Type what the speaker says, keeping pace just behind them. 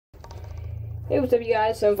Hey, what's up you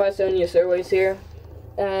guys, 757 Your Airways here,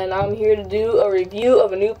 and I'm here to do a review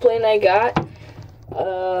of a new plane I got.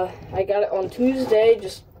 I got it on Tuesday,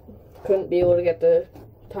 just couldn't be able to get the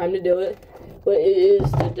time to do it, but it is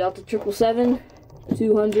the Delta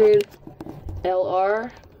 777-200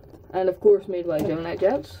 LR, and of course made by Gemini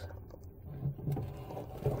Jets.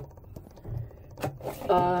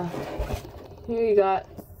 Here you got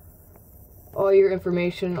all your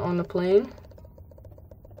information on the plane,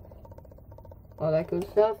 all that good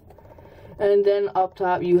stuff, and then up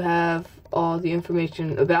top you have all the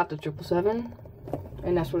information about the 777,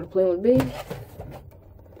 and that's what the plane would be.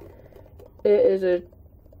 It is a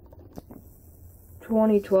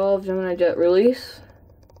 2012 Gemini Jet release,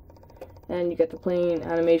 and you get the plane,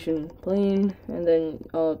 animation plane, and then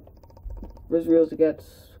reels it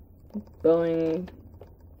gets, Boeing,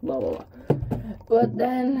 blah blah blah. But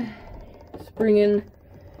then let's bring in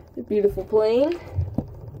the beautiful plane.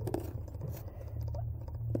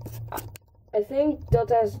 I think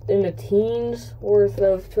Delta has in the teens worth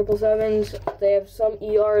of 777s. They have some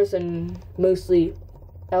ERs and mostly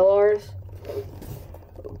LRs.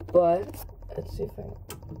 But let's see if that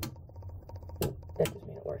just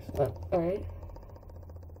made it worse. Oh, alright.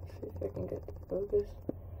 Let's see if I can get the focus.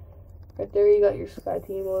 Right there you got your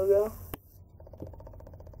SkyTeam logo.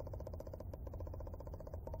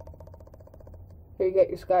 Here you got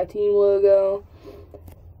your SkyTeam logo.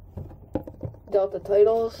 Delta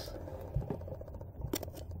titles.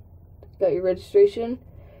 Got your registration,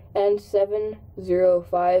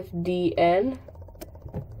 N705DN.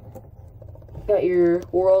 Got your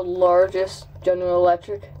world's largest General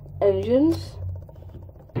Electric engines.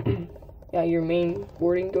 Got your main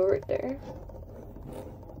boarding door right there.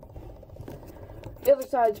 The other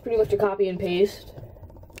side's pretty much a copy and paste.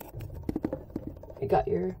 You got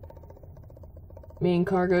your main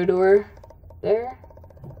cargo door there.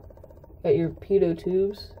 Got your pitot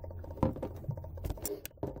tubes.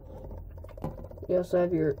 You also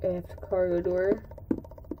have your aft cargo door.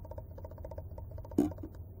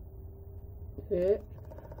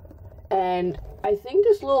 And I think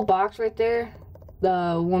this little box right there,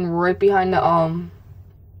 the one right behind the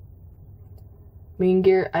main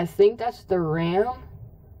gear, I think that's the RAM.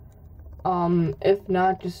 If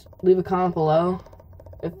not, just leave a comment below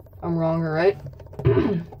if I'm wrong or right.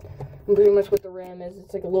 And pretty much what the RAM is,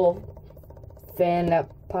 it's like a little fan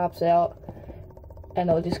that pops out, and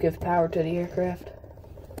it'll just give power to the aircraft.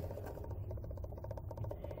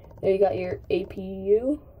 There you got your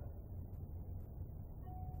APU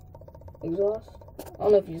exhaust. I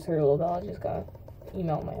don't know if you just heard a little bell, I just got an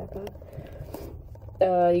email on my iPad.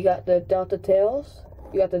 You got the Delta tails.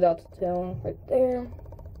 You got the Delta tail right there.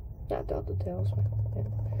 Not Delta tails. Yeah.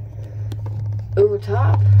 Over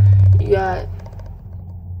top, you got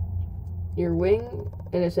your wing,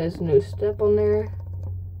 and it says no step on there.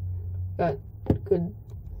 Got good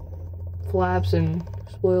flaps and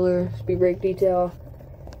spoiler, speed brake detail.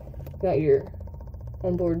 Got your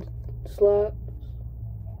onboard slats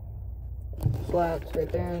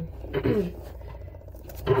right there.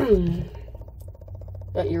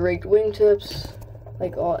 Got your raked wingtips,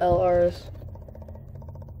 like all LRs.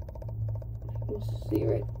 Let's see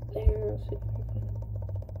right there. Let's see.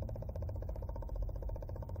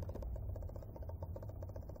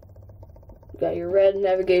 Got your red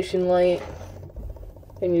navigation light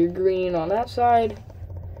and your green on that side.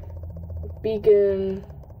 Beacon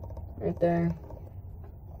right there.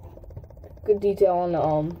 Good detail on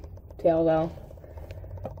the tail though.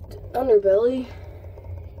 Underbelly,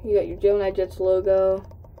 you got your Gemini Jets logo,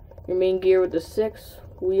 your main gear with the 6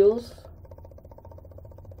 wheels,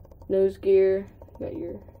 nose gear, you got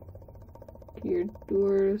your gear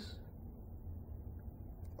doors.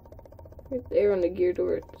 Right there on the gear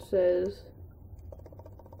door it says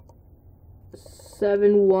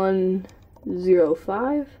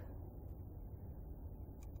 7105.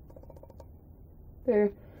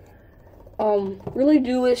 There. Really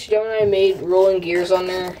do wish Gemini made rolling gears on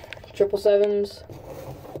their 777s.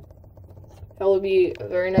 That would be a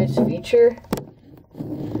very nice feature.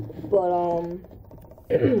 But,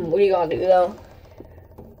 what are you gonna do though?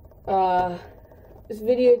 This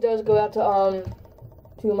video does go out to,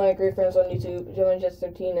 2 of my great friends on YouTube, Gemini Jets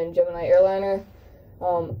 13 and GeminiAirliner.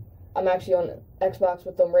 I'm actually on Xbox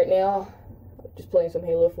with them right now, just playing some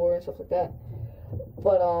Halo 4 and stuff like that.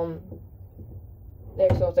 But, they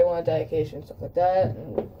asked if they wanted dedication and stuff like that,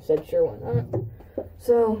 and said sure, why not.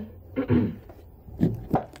 So,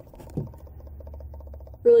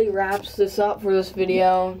 really wraps this up for this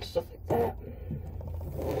video and stuff like that.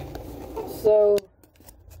 So,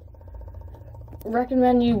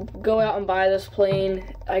 recommend you go out and buy this plane.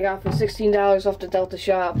 I got it for $16 off the Delta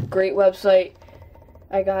shop. Great website.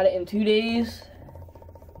 I got it in 2 days.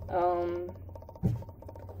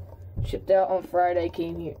 Shipped out on Friday,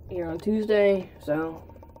 came here on Tuesday. So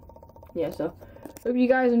yeah, so hope you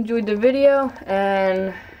guys enjoyed the video,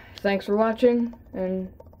 and thanks for watching,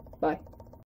 and bye.